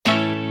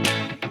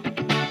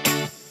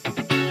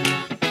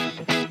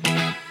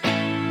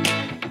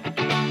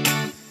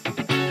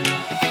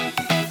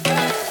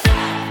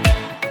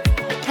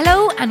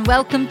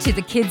welcome to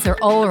The Kids Are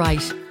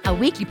Alright, a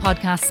weekly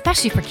podcast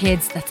especially for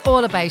kids that's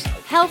all about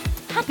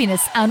health,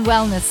 happiness and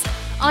wellness.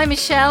 I'm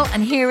Michelle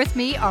and here with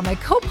me are my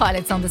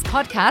co-pilots on this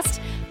podcast,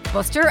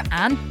 Buster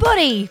and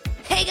Buddy.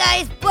 Hey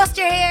guys,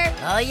 Buster here.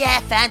 Oh yeah,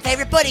 fan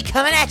favourite Buddy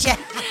coming at you.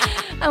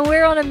 And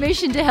we're on a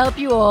mission to help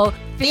you all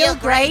feel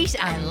great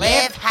and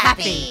live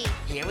happy.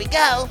 Here we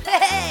go.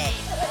 Hey!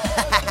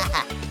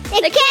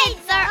 The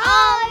kids are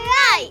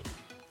alright.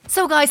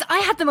 So guys, I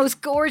had the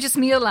most gorgeous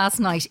meal last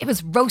night. It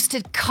was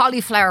roasted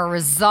cauliflower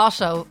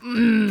risotto.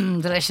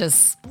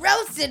 Delicious.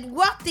 Roasted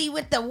whatty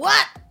with the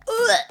what?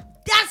 Ugh,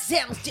 that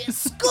sounds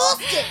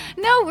disgusting.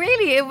 No,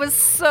 really, it was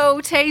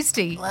so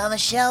tasty. Well,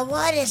 Michelle,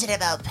 what is it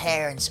about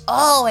parents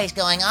always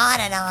going on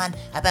and on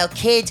about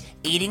kids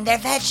eating their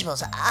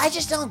vegetables? I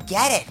just don't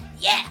get it.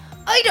 Yeah,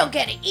 I don't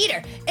get it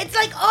either. It's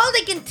like all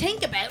they can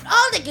think about,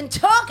 all they can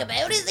talk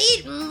about is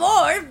eating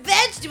more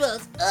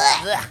vegetables.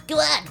 Ugh. Go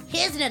on,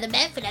 here's another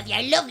mouthful of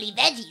your lovely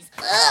veggies.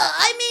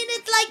 I mean,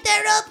 it's like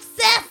they're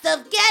obsessed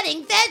of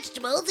getting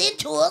vegetables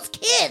into us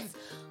kids.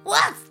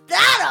 What's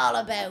that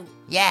all about?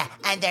 Yeah,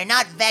 and they're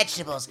not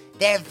vegetables,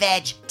 they're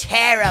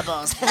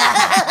veg-terribles.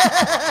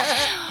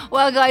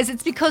 Well, guys,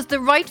 it's because the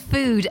right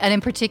food, and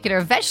in particular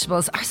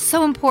vegetables, are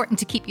so important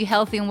to keep you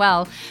healthy and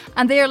well.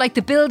 And they are like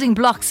the building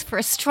blocks for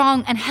a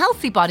strong and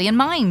healthy body and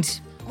mind.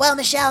 Well,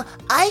 Michelle,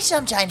 I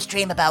sometimes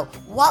dream about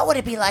what would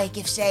it be like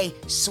if, say,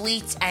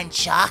 sweets and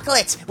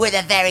chocolates were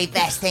the very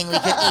best thing we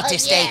could eat to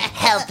stay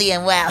healthy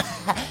and well.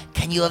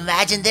 Can you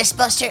imagine this,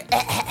 Buster?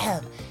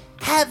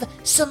 Have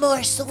some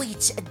more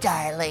sweets,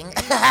 darling.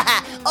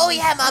 Oh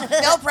yeah, Mom,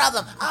 no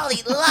problem. I'll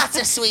eat lots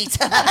of sweets.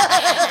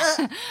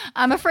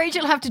 I'm afraid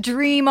you'll have to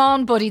dream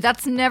on, Buddy.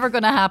 That's never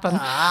going to happen.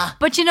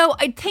 But you know,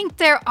 I think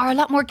there are a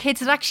lot more kids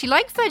that actually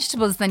like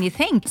vegetables than you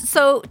think.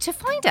 So to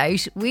find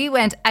out, we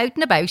went out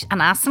and about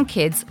and asked some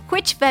kids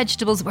which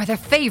vegetables were their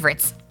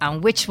favourites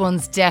and which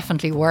ones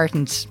definitely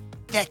weren't.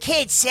 The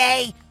kids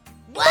say,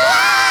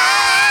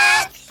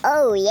 what?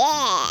 Oh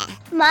yeah.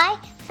 My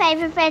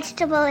favourite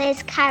vegetable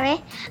is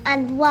carrot.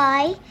 And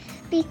why?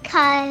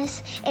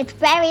 Because it's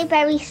very,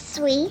 very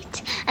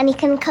sweet and you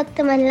can cook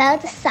them in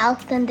loads of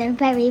salt and they're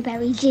very,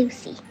 very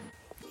juicy.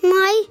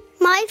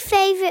 My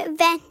favourite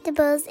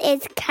vegetables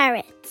is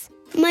carrots.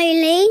 My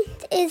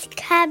least is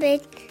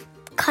cabbage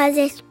because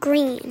it's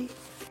green.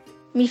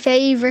 My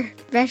favourite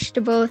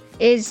vegetable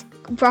is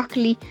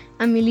broccoli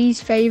and my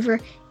least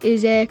favourite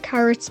is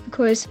carrots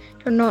because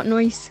they're not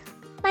nice.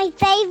 My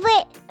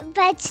favourite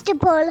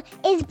vegetable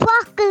is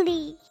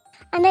broccoli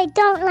and I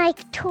don't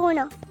like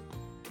turnip.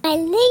 My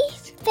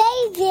least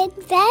favourite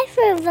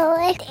vegetable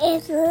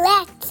is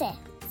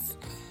lettuce.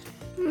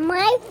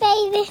 My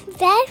favourite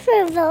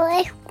vegetable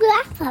is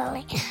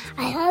broccoli.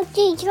 I hope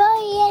you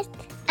enjoy it.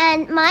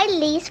 And my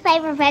least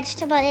favourite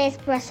vegetable is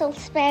Brussels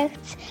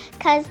sprouts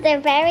because they're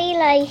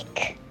very,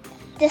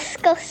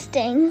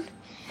 disgusting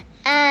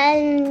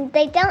and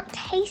they don't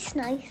taste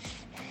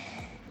nice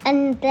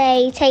and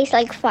they taste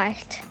like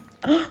fart.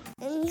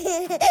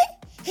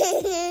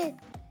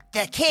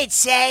 The kids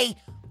say,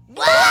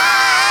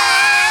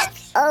 what?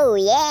 Oh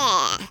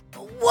yeah.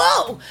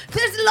 Whoa,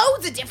 there's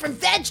loads of different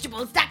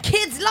vegetables that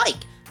kids like,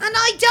 and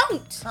I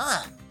don't.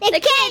 The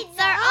kids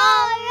are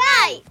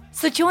alright.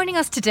 So joining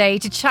us today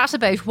to chat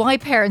about why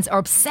parents are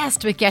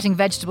obsessed with getting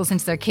vegetables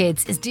into their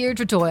kids is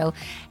Deirdre Doyle,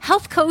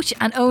 health coach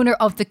and owner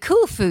of the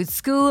Cool Food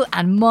School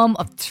and mum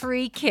of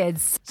 3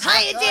 kids.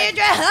 Hi,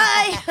 Deirdre,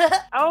 hi.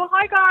 Oh,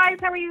 hi guys,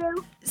 how are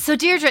you? So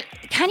Deirdre,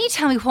 can you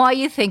tell me why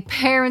you think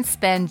parents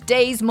spend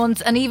days,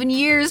 months and even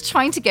years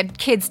trying to get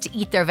kids to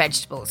eat their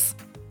vegetables?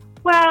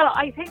 Well,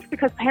 I think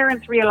because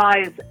parents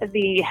realise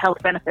the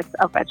health benefits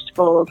of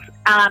vegetables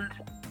and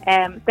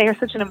they are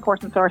such an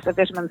important source of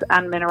vitamins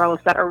and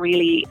minerals that are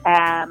really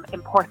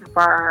important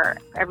for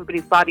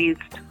everybody's bodies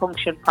to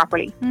function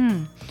properly.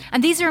 And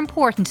these are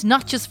important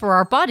not just for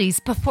our bodies,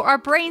 but for our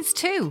brains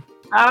too.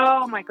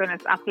 Oh my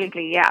goodness,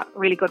 absolutely, yeah.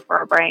 Really good for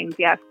our brains,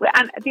 yes.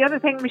 And the other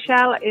thing,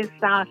 Michelle, is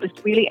that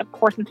it's really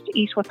important to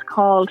eat what's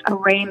called a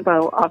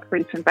rainbow of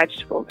fruits and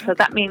vegetables. So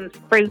that means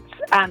fruits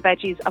and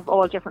veggies of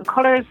all different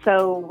colours,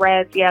 so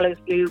reds, yellows,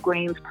 blue,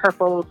 greens,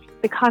 purples,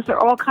 because they're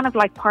all kind of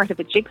like part of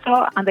a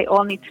jigsaw and they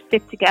all need to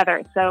fit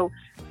together. So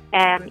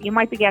you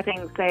might be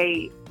getting,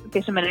 say,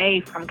 vitamin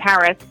A from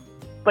carrots,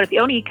 but if you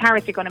only eat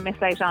carrots, you're going to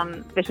miss out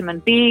on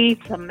vitamin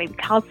B, some maybe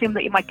calcium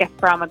that you might get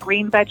from a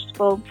green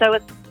vegetable. So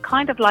it's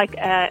kind of like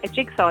a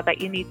jigsaw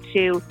that you need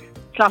to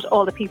slot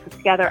all the pieces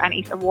together and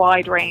eat a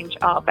wide range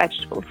of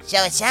vegetables.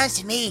 So it sounds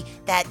to me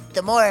that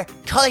the more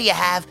colour you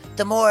have,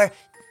 the more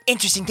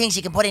interesting things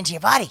you can put into your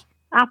body.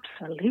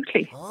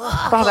 Absolutely.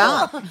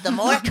 Spot on. The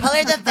more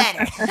colour, the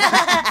better.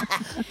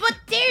 But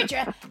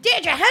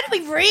Deirdre, how do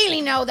we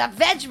really know that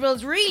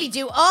vegetables really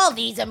do all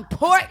these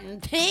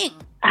important things?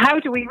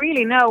 How do we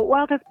really know?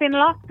 Well, there's been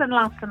lots of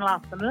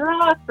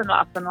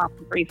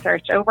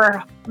research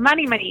over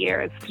many, many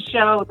years to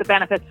show the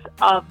benefits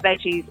of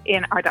veggies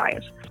in our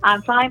diet.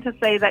 And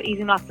scientists say that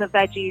eating lots of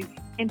veggies,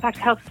 in fact,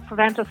 helps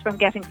prevent us from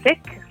getting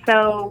sick.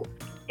 So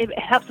it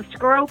helps us to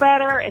grow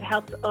better. It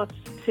helps us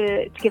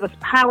to give us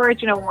power,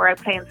 you know, when we're out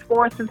playing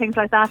sports and things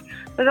like that.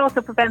 But it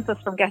also prevents us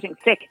from getting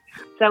sick.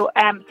 So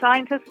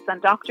scientists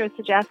and doctors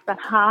suggest that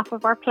half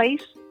of our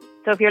plate,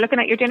 so if you're looking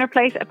at your dinner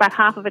plate, about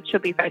half of it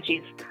should be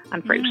veggies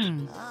and fruit.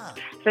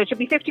 So it should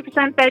be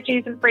 50%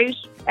 veggies and fruit,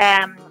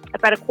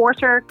 about a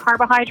quarter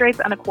carbohydrates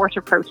and a quarter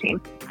protein.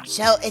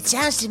 So it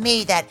sounds to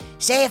me that,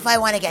 say if I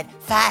want to get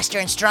faster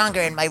and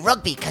stronger in my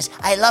rugby, because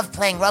I love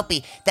playing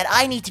rugby, that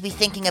I need to be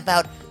thinking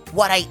about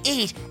what I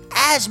eat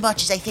as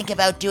much as I think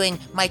about doing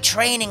my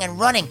training and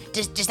running.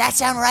 Does that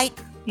sound right?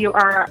 You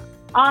are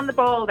on the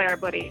ball there,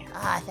 buddy.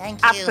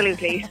 Thank you.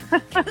 Absolutely.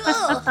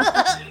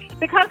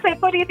 Because,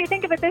 buddy, if you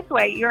think of it this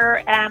way,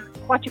 your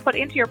what you put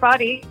into your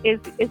body is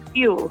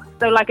fuel.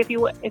 So, like if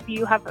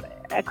you have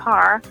a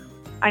car,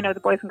 I know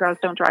the boys and girls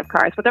don't drive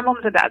cars, but their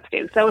mums and dads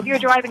do. So if you're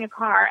driving a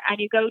car and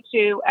you go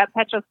to a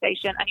petrol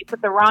station and you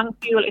put the wrong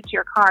fuel into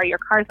your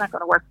car's not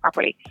going to work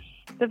properly.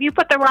 So if you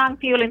put the wrong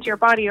fuel into your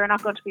body, you're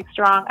not going to be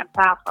strong and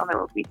fast on the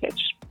rugby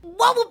pitch.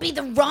 What would be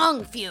the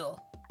wrong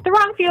fuel? The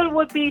wrong fuel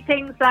would be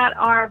things that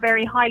are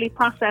very highly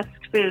processed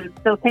foods.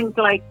 So things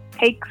like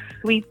cakes,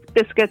 sweets,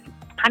 biscuits,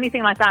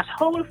 anything like that.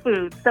 Whole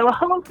foods. So a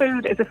whole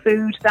food is a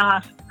food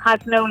that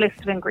has no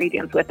list of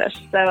ingredients with it.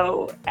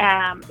 So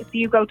if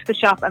you go to the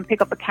shop and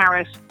pick up a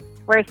carrot,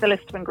 where's the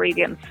list of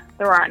ingredients?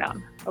 There are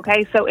none.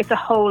 Okay, so it's a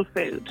whole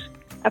food.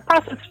 A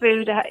processed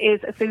food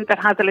is a food that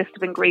has a list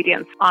of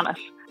ingredients on it.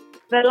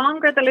 The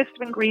longer the list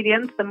of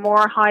ingredients, the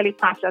more highly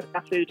processed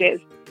that food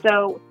is.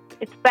 So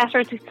it's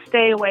better to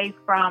stay away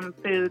from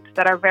foods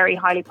that are very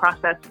highly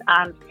processed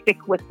and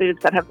stick with foods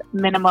that have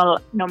minimal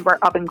number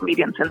of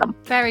ingredients in them.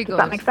 Very good. Does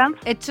that make sense?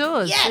 It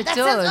does. Yeah, it that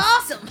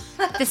does. sounds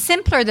awesome. The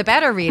simpler, the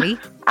better, really.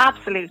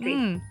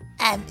 Absolutely.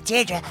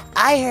 Deirdre,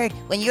 I heard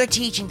when you're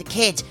teaching the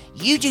kids,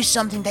 you do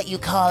something that you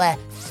call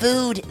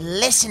food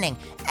listening.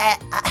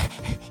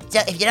 So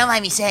if you don't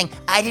mind me saying,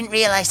 I didn't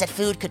realize that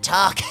food could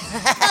talk.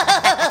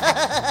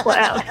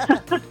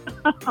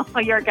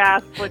 Well, you're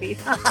gas, buddy.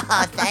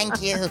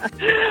 Thank you.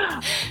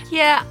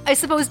 Yeah, I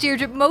suppose,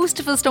 Deirdre,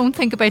 most of us don't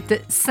think about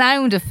the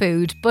sound of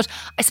food, but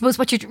I suppose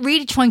what you're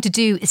really trying to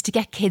do is to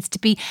get kids to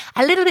be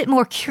a little bit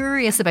more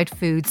curious about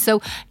food. So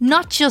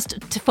not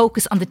just to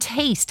focus on the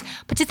taste,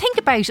 but to think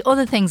about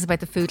other things about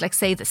the food, like,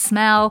 say, the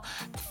smell,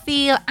 the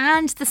feel,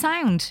 and the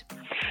sound.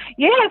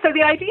 Yeah, so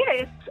the idea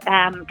is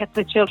get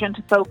the children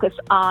to focus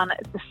on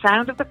the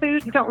sound of the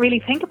food. You don't really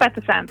think about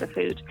the sound of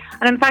food.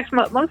 And in fact,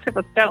 most of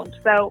us don't.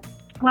 So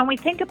when we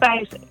think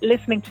about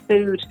listening to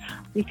food,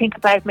 we think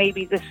about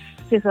maybe the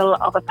sizzle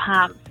of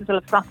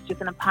sausages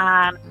in a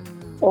pan,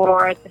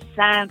 or the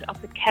sound of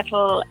the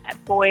kettle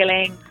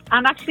boiling,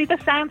 and actually the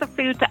sound of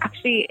food to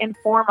actually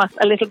inform us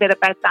a little bit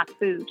about that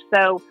food.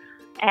 So,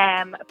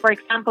 for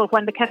example,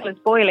 when the kettle is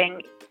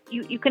boiling,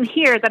 you can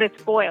hear that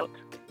it's boiled.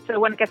 So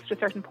when it gets to a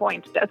certain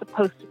point, as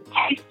opposed to the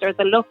taste or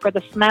the look or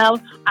the smell,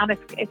 and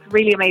it's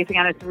really amazing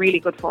and it's really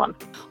good fun.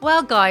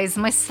 Well, guys,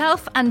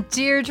 myself and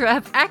Deirdre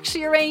have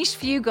actually arranged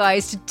for you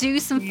guys to do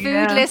some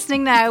food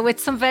listening now with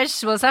some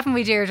vegetables, haven't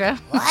we, Deirdre?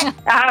 What?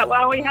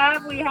 Well, we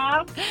have.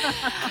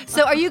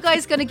 So are you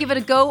guys going to give it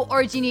a go,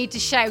 or do you need to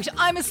shout,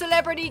 I'm a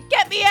celebrity,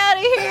 get me out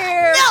of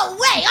here? No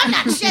way, I'm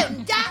not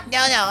shouting that.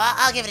 No,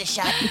 I'll give it a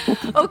shot.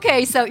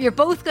 Okay, so you're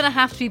both going to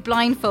have to be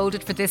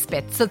blindfolded for this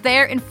bit. So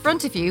there in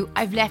front of you,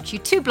 I've left you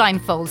two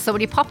blindfolds. So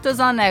will you pop those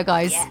on now,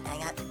 guys? Yeah,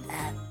 hang on.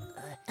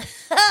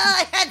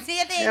 I can't see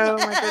a thing. Oh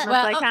my goodness,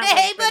 I can't.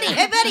 Hey, buddy.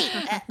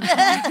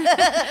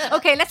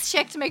 Okay, let's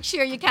check to make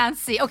sure you can't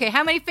see. Okay,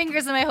 how many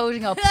fingers am I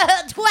holding up?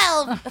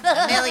 12.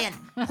 A million.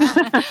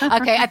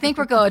 Okay, I think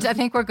we're good.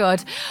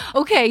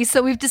 Okay,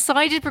 so we've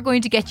decided we're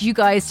going to get you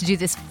guys to do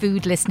this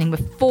food listening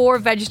with 4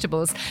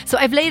 vegetables. So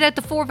I've laid out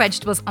the 4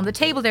 vegetables on the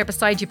table there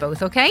beside you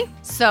both, okay?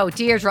 So,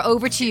 Deirdre,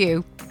 over to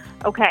you.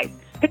 Okay,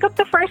 pick up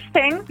the first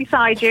thing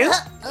beside you.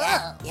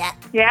 Yeah.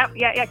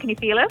 Yeah. Can you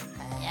feel it?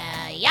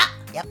 Yeah.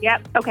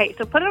 Yep. Okay,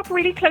 so put it up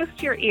really close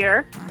to your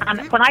ear,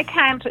 and when I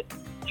count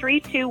 3,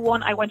 2,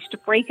 1, I want you to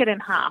break it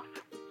in half.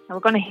 And we're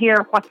going to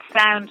hear what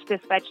sound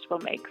this vegetable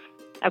makes.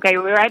 Okay,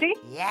 are we ready?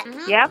 Yeah.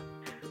 Yeah.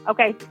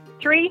 Okay,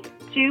 3,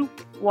 2,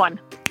 1.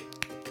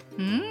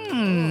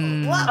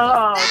 Mmm. What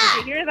Oh, was that?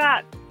 did you hear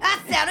that?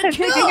 That sounded Did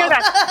cool. you hear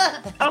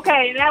that?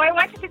 Okay, now I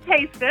want you to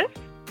taste this.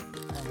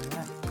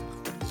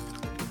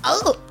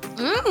 Oh.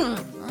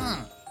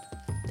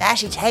 It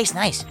actually tastes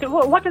nice. So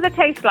what does it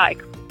taste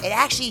like? It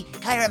actually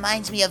kind of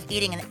reminds me of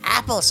eating an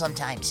apple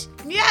sometimes.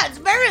 Yeah, it's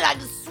very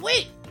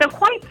sweet. So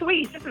quite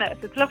sweet, isn't it?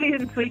 It's lovely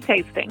and sweet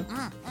tasting.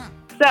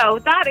 So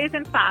that is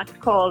in fact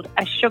called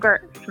a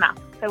sugar snap.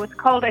 So it's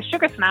called a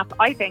sugar snap,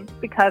 I think,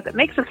 because it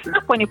makes a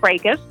snap when you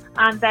break it,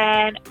 and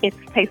then it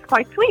tastes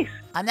quite sweet.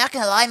 I'm not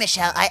going to lie,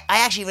 Michelle. I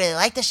actually really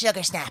like the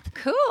sugar snap.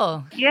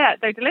 Cool. Yeah,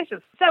 they're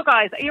delicious. So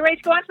guys, are you ready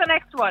to go on to the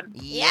next one?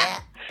 Yeah.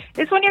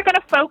 This one you're going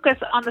to focus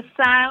on the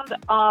sound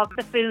of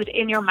the food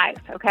in your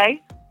mouth,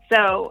 okay?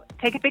 So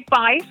take a big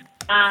bite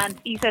and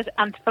eat it,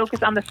 and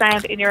focus on the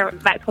sound in your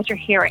mouth, what you're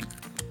hearing.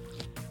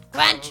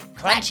 Crunch.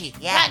 Crunchy.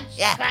 Yeah. Crunch.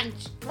 Yeah.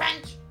 Crunch.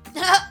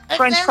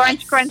 Crunch,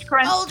 crunch, crunch,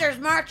 crunch. Soldiers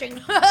marching.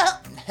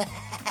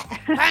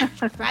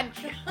 Crunch, crunch.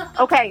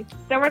 Okay,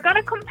 so we're going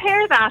to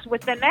compare that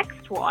with the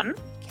next one.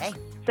 Okay.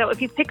 So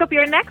if you pick up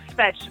your next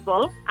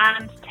vegetable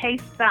and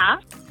taste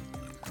that,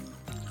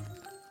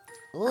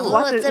 Ooh.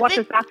 what it's a does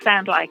bit- that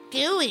sound like?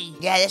 Gooey.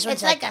 Yeah, this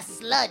one's It's like a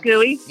sludge.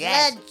 Gooey?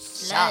 Yes.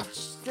 Sludge.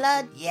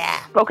 Sludge.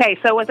 Yeah. Okay,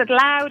 so was it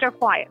loud or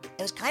quiet?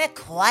 It was kind of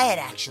quiet,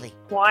 actually.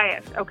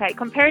 Quiet. Okay,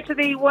 compared to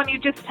the one you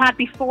just had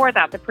before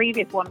that, the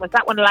previous one, was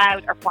that one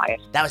loud or quiet?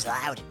 That was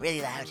loud.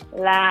 Really loud.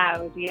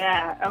 Loud,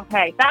 yeah.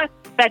 Okay, that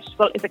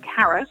vegetable is a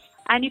carrot,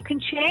 and you can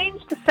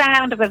change the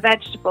sound of a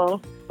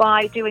vegetable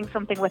by doing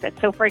something with it.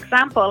 So, for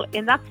example,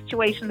 in that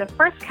situation, the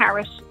first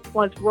carrot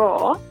was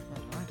raw,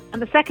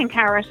 and the second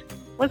carrot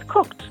was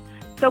cooked.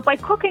 So, by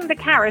cooking the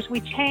carrot,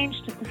 we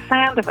changed the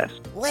sound of it.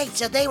 Wait,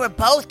 so they were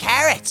both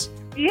carrots?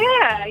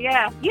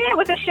 Yeah.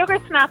 With a sugar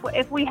snap,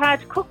 if we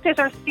had cooked it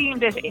or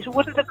steamed it, it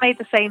wouldn't have made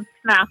the same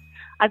snap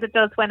as it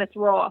does when it's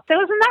raw. So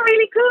isn't that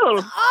really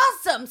cool?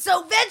 Awesome.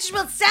 So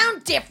vegetables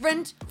sound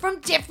different from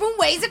different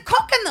ways of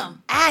cooking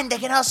them. And they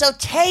can also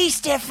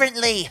taste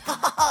differently.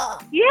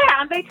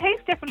 Yeah, and they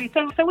taste differently.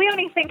 So we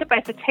only think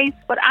about the taste,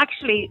 but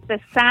actually the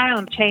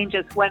sound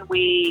changes when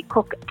we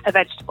cook a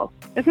vegetable.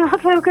 Isn't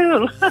that so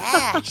cool?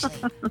 Yeah,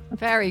 actually.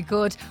 Very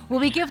good. Will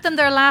we give them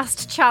their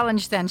last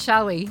challenge then,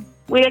 shall we?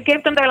 We'll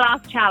give them their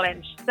last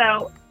challenge.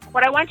 So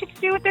what I want you to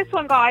do with this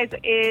one, guys,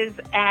 is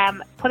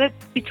put it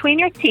between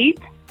your teeth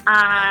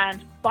and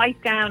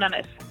bite down on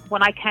it.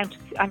 When I count,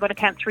 I'm going to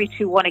count 3,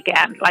 2, 1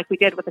 again, like we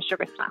did with the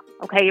sugar snap.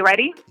 Okay, you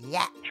ready?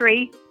 Yeah.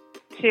 3,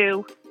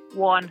 2,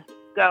 1,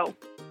 go.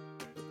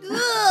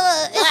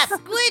 Ugh, it's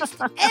squished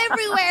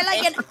everywhere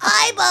like an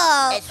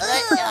eyeball.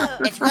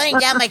 It's running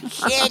down my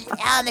chin,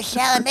 out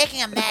Michelle, and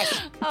making a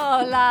mess.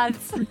 Oh,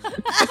 lads. I'm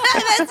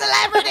a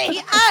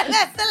celebrity. I'm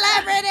a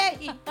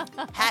celebrity.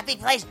 Happy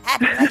place,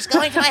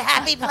 going to my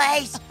happy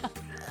place.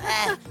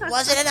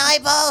 Was it an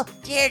eyeball?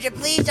 Deirdre,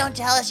 please don't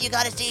tell us you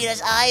got us to eat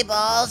us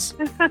eyeballs.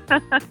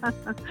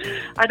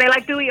 Are they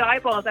like gooey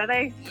eyeballs, are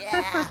they?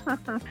 Yeah.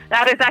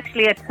 That is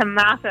actually a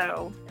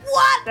tomato.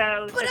 What?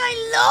 So, But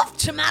I love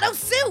tomato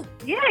soup.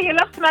 yeah, you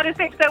love tomato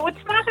soup. So would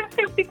tomato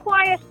soup be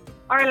quiet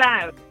or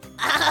loud?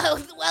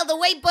 Oh, well, the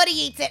way Buddy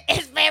eats it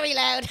is very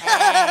loud.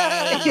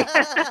 Hey.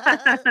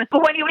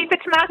 But when you eat the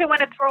tomato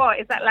when it's raw,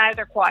 is that loud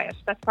or quiet?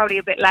 That's probably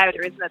a bit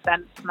louder, isn't it,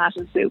 than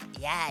tomato soup?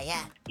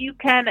 Yeah. You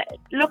can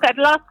look at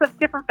lots of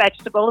different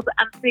vegetables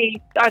and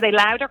see, are they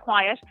loud or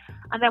quiet?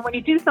 And then when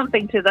you do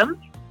something to them,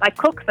 like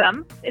cook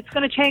them, it's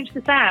going to change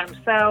the sound.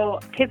 So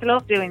kids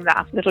love doing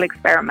that little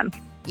experiment.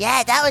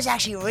 Yeah, that was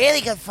actually really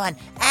good fun.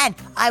 And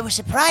I was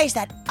surprised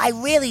that I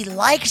really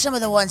liked some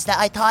of the ones that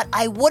I thought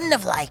I wouldn't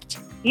have liked.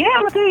 Yeah,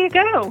 well, there you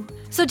go.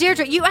 So,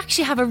 Deirdre, you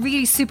actually have a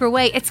really super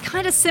way. It's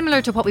kind of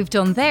similar to what we've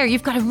done there.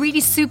 You've got a really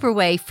super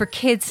way for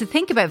kids to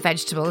think about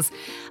vegetables.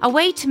 A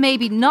way to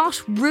maybe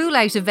not rule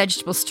out a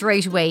vegetable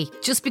straight away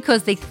just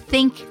because they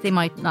think they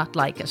might not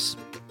like it.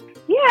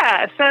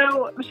 Yeah,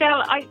 so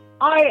Michelle, I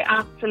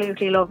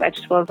absolutely love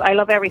vegetables. I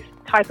love every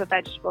type of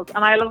vegetables,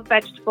 and I love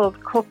vegetables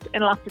cooked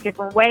in lots of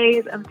different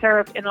ways and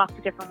served in lots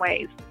of different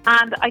ways.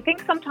 And I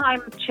think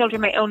sometimes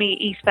children may only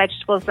eat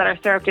vegetables that are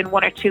served in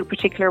 1 or 2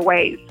 particular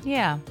ways.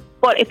 Yeah.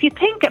 But if you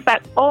think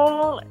about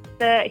all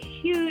the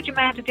huge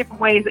amount of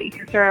different ways that you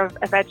can serve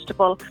a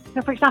vegetable,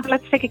 so for example,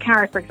 let's take a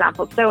carrot, for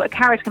example. So a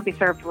carrot can be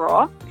served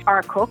raw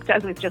or cooked,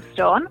 as we've just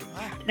done.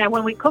 Now,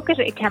 when we cook it,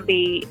 it can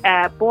be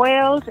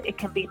boiled, it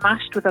can be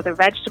mashed with other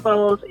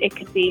vegetables, it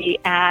can be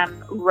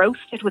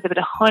roasted with a bit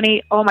of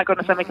honey. Oh my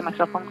goodness, I'm making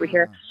myself hungry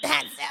here.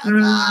 That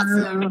sounds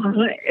awesome.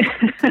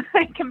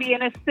 It can be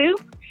in a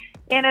soup,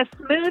 in a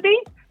smoothie,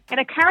 in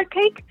a carrot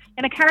cake,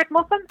 in a carrot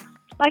muffin.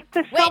 Like,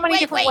 there's so many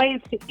different ways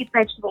to eat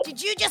vegetables.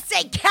 Did you just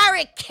say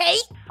carrot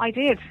cake? I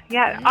did,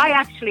 yeah. I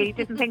actually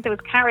didn't think there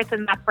was carrots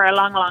in that for a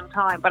long, long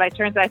time, but it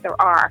turns out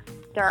there are.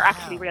 There are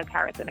actually real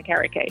carrots in a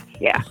carrot cake,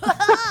 yeah.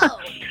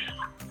 Oh.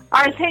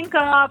 Or think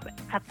of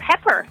a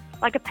pepper.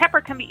 Like, a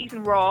pepper can be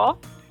eaten raw.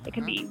 It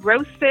can be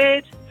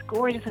roasted. It's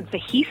gorgeous. And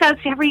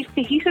fajitas. Do you ever eat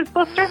fajitas,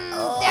 Buster?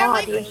 They're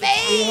my delicious.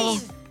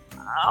 fave.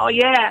 Oh,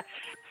 yeah.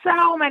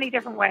 So many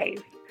different ways.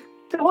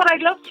 So what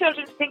I'd love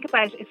children to think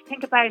about is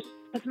think about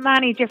as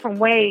many different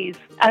ways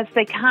as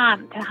they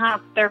can to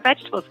have their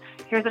vegetables.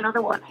 Here's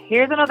another one.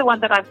 Here's another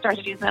one that I've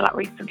started using a lot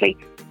recently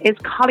is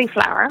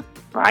cauliflower,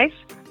 right?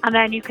 And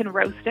then you can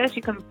roast it,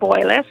 you can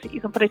boil it,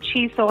 you can put a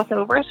cheese sauce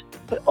over it,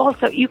 but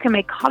also you can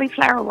make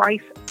cauliflower rice,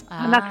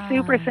 and that's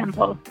super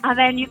simple. And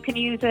then you can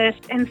use it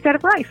instead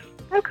of rice.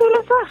 How cool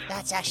is that?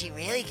 That's actually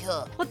really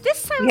cool. Well, this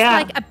sounds Yeah.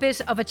 like a bit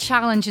of a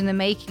challenge in the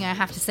making, I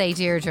have to say,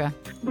 Deirdre.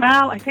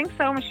 Well, I think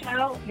so,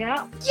 Michelle.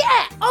 Yeah.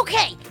 Yeah,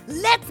 okay.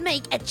 Let's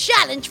make a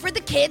challenge for the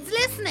kids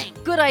listening.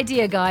 Good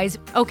idea, guys.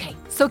 Okay,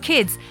 so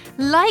kids,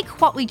 like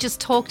what we just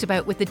talked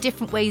about with the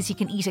different ways you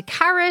can eat a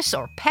carrot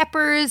or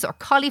peppers or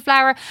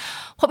cauliflower,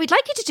 what we'd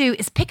like you to do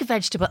is pick a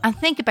vegetable and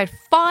think about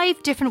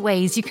 5 different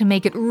ways you can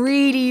make it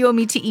really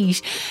yummy to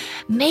eat.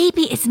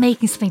 Maybe it's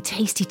making something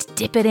tasty to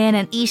dip it in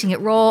and eating it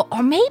raw,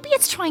 or maybe it's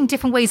it's trying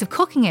different ways of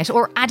cooking it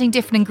or adding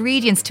different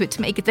ingredients to it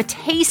to make it the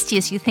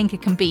tastiest you think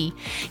it can be.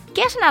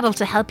 Get an adult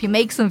to help you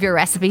make some of your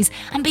recipes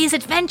and be as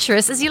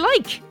adventurous as you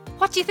like.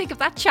 What do you think of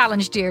that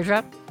challenge,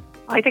 Deirdre?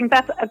 I think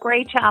that's a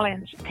great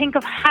challenge. Think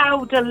of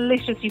how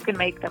delicious you can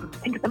make them.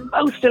 Think of the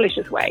most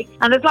delicious way.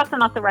 And there's lots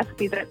and lots of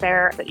recipes out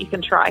there that you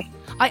can try.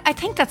 I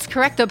think that's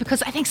correct, though,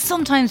 because I think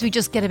sometimes we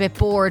just get a bit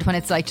bored when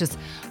it's like just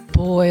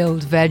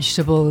boiled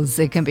vegetables.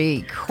 It can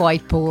be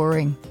quite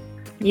boring.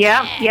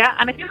 Yeah.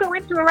 And if you go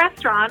into a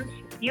restaurant,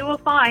 you will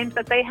find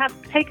that they have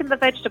taken the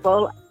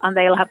vegetable and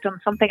they'll have done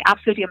something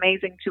absolutely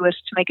amazing to it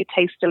to make it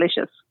taste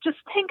delicious. Just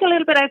think a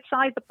little bit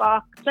outside the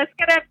box. Let's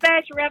get a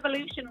veg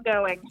revolution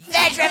going.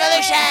 Veg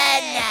revolution!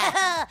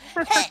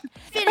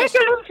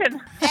 Vevolution!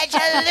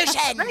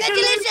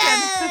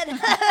 Vevolution!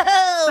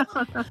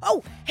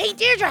 Oh, hey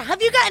Deirdre,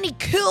 have you got any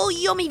cool,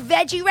 yummy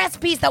veggie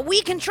recipes that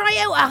we can try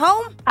out at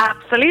home?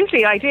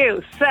 Absolutely, I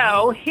do.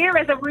 So here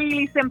is a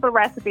really simple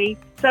recipe.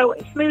 So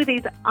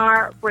smoothies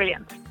are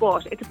brilliant,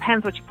 but it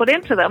depends what you put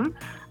into them.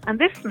 And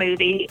this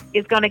smoothie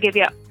is going to give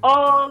you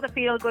all the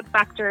feel-good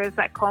factors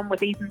that come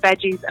with eating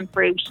veggies and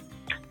fruit.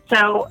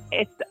 So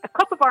it's a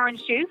cup of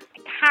orange juice,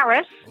 a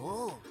carrot,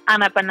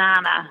 and a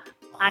banana.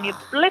 And you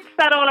blitz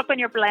that all up in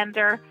your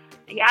blender.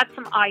 You add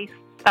some ice.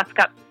 That's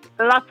got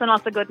lots and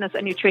lots of goodness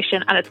and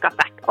nutrition, and it's got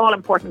that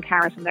all-important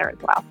carrot in there as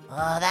well.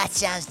 Oh, that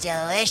sounds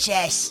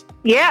delicious.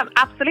 Yeah,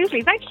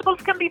 absolutely.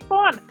 Vegetables can be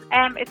fun.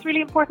 It's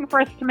really important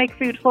for us to make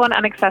food fun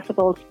and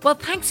accessible. Well,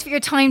 thanks for your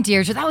time,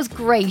 Deirdre. That was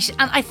great.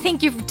 And I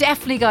think you've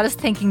definitely got us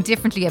thinking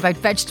differently about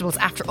vegetables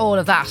after all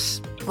of that.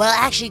 Well,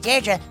 actually,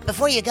 Deirdre,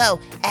 before you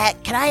go,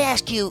 can I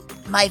ask you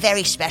my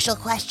very special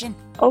question?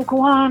 Oh,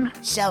 go on.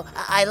 So,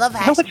 I love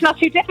I hope it's not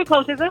too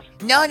difficult, is it?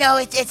 No,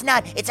 it's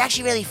not. It's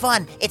actually really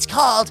fun. It's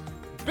called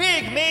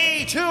Big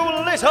Me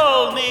to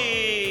Little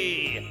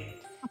Me.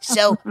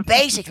 So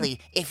basically,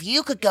 if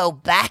you could go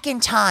back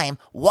in time,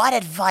 what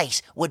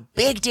advice would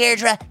Big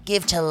Deirdre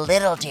give to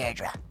Little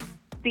Deirdre?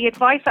 The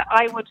advice that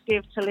I would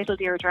give to Little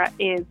Deirdre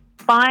is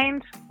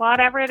find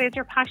whatever it is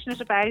you're passionate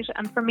about.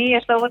 And for me,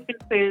 it's always been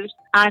food.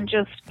 And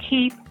just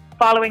keep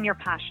following your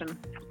passion.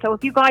 So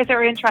if you guys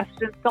are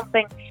interested in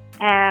something,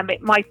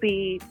 it might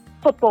be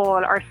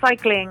football or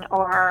cycling,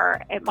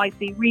 or it might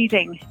be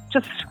reading.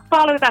 Just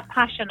follow that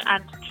passion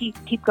and keep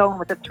going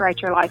with it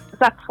throughout your life.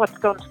 That's what's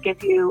going to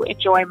give you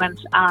enjoyment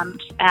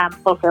and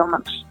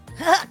fulfillment.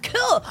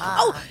 Cool.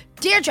 Oh,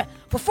 Deirdre,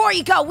 before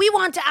you go, we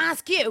want to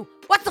ask you,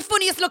 what's the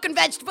funniest looking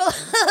vegetable?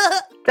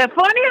 The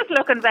funniest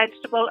looking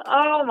vegetable?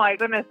 Oh my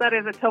goodness, that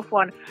is a tough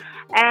one.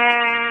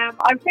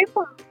 I've seen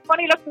some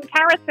funny looking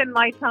carrots in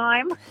my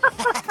time.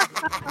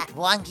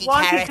 Wonky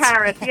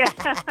carrots, yeah.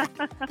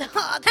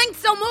 Oh, thanks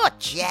so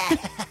much. Yeah.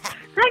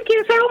 Thank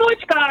you so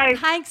much, guys.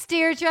 Thanks,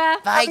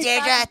 Deirdre. Bye,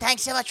 Deirdre.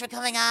 Thanks so much for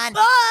coming on.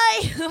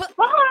 Bye.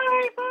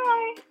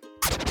 Bye.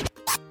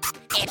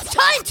 It's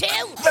time to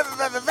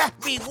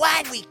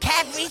rewind,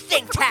 recap,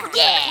 rethink time.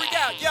 Yeah. We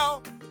got,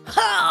 yo.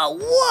 Oh,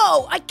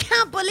 whoa! I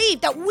can't believe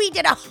that we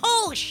did a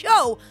whole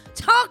show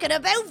talking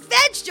about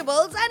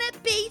vegetables and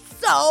it'd be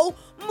so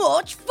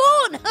much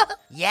fun.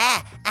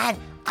 Yeah, and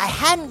I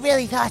hadn't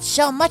really thought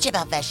so much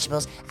about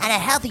vegetables and a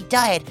healthy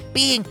diet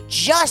being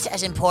just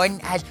as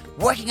important as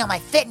working on my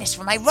fitness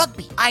for my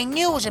rugby. I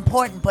knew it was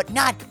important, but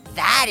not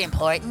that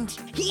important.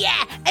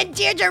 Yeah, and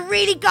Deirdre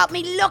really got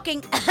me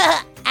looking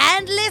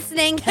and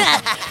listening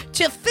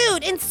to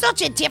food in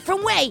such a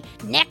different way.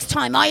 Next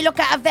time I look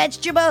at a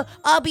vegetable,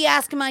 I'll be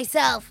asking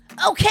myself,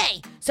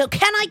 okay, so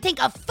can I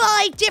think of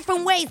 5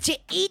 different ways to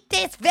eat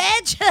this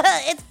veg?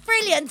 It's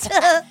brilliant.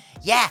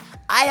 Yeah,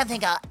 I don't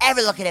think I'll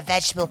ever look at a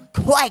vegetable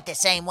quite the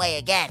same way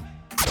again.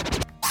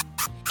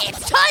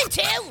 It's time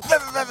to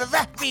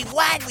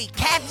rewind,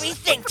 recap,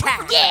 rethink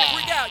time. Yeah.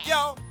 We got,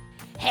 yo.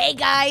 Hey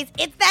guys,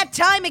 it's that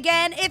time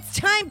again. It's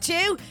time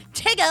to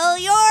tickle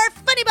your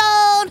funny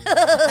bone.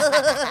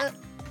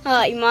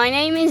 Hi, my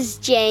name is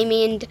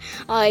Jamie and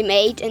I'm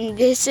 8 and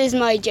this is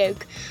my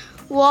joke.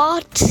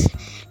 What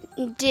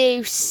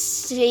do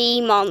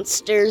sea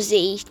monsters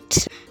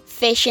eat?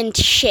 Fish and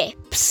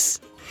chips.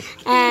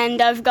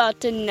 And I've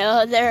got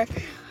another.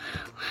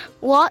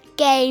 What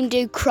game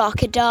do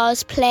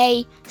crocodiles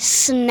play?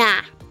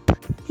 Snap.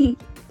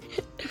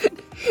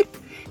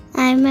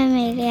 I'm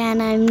Amelia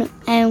and I'm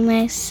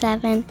almost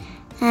 7,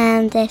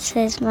 and this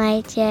is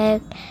my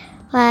joke.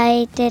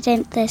 Why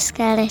didn't the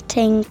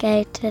skeleton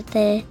go to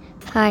the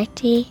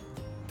party?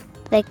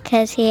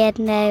 Because he had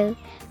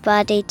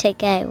nobody to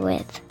go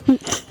with.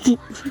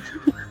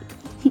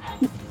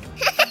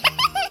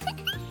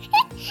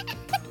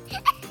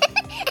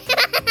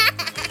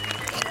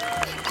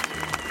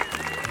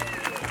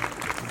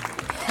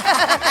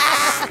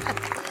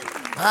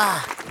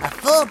 A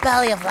full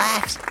belly of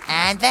laughs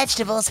and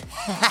vegetables.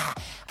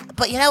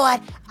 But you know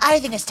what? I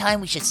think it's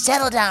time we should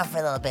settle down for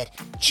a little bit.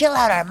 Chill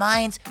out our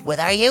minds with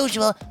our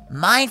usual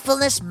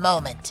mindfulness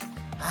moment.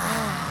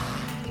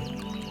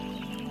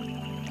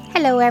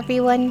 Hello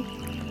everyone,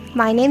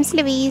 my name's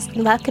Louise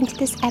and welcome to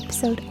this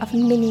episode of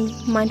Mini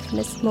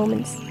Mindfulness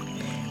Moments.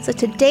 So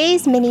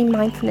today's Mini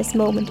Mindfulness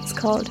Moment is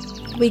called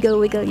Wiggle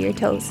Wiggle Your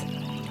Toes.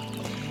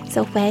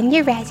 So when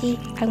you're ready,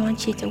 I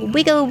want you to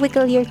wiggle,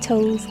 wiggle your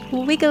toes,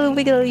 wiggle,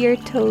 wiggle your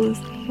toes,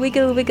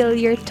 wiggle, wiggle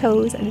your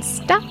toes, and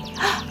stop.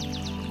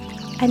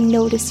 And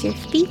notice your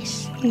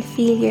feet and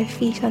feel your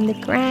feet on the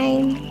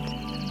ground.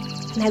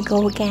 Now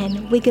go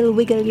again. Wiggle,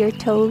 wiggle your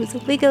toes,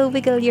 wiggle,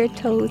 wiggle your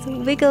toes,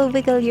 wiggle,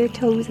 wiggle your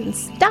toes, and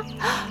stop.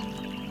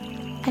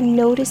 And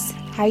notice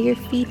how your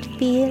feet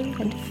feel,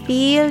 and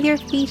feel your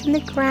feet on the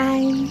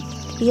ground.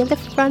 Feel the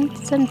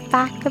front and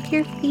back of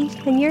your feet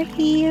and your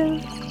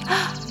heels.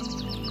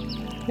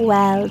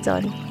 Well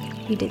done.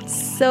 You did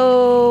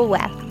so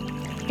well.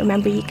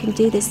 Remember, you can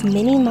do this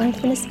mini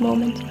mindfulness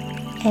moment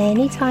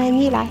anytime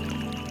you like.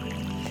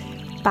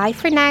 Bye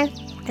for now,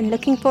 and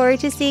looking forward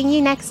to seeing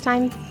you next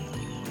time.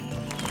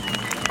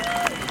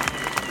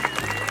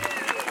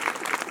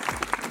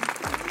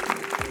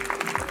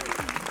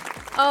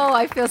 Oh,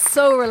 I feel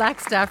so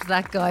relaxed after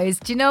that, guys.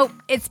 Do you know,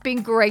 it's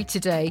been great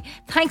today.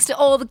 Thanks to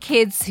all the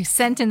kids who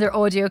sent in their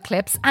audio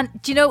clips. And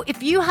do you know,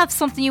 if you have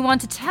something you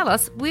want to tell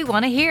us, we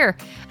want to hear.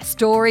 A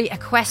story, a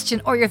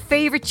question, or your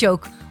favourite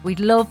joke, we'd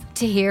love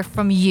to hear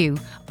from you.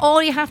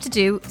 All you have to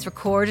do is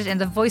record it in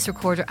the voice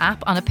recorder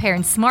app on a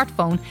parent's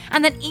smartphone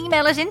and then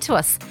email it into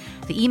us.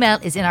 The email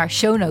is in our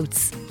show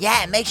notes.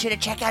 Yeah, and make sure to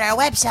check out our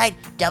website,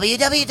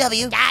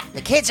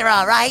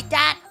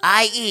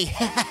 www.thekidsarealright.ie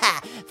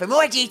for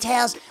more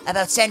details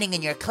about sending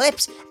in your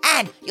clips,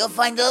 and you'll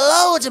find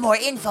loads of more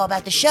info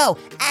about the show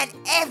and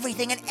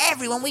everything and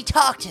everyone we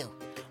talk to.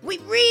 We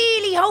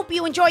really hope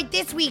you enjoyed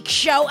this week's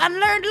show and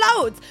learned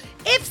loads.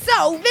 If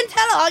so, then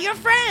tell all your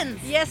friends.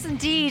 Yes,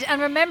 indeed.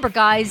 And remember,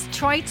 guys,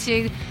 try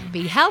to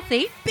be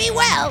healthy, be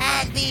well,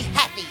 and be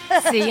happy.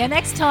 See you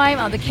next time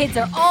on The Kids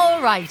Are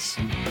All Right.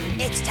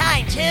 It's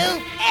time to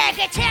air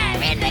guitar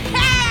in the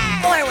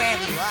car or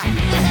wherever you are.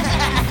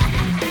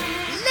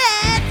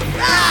 Let's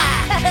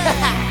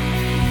rock!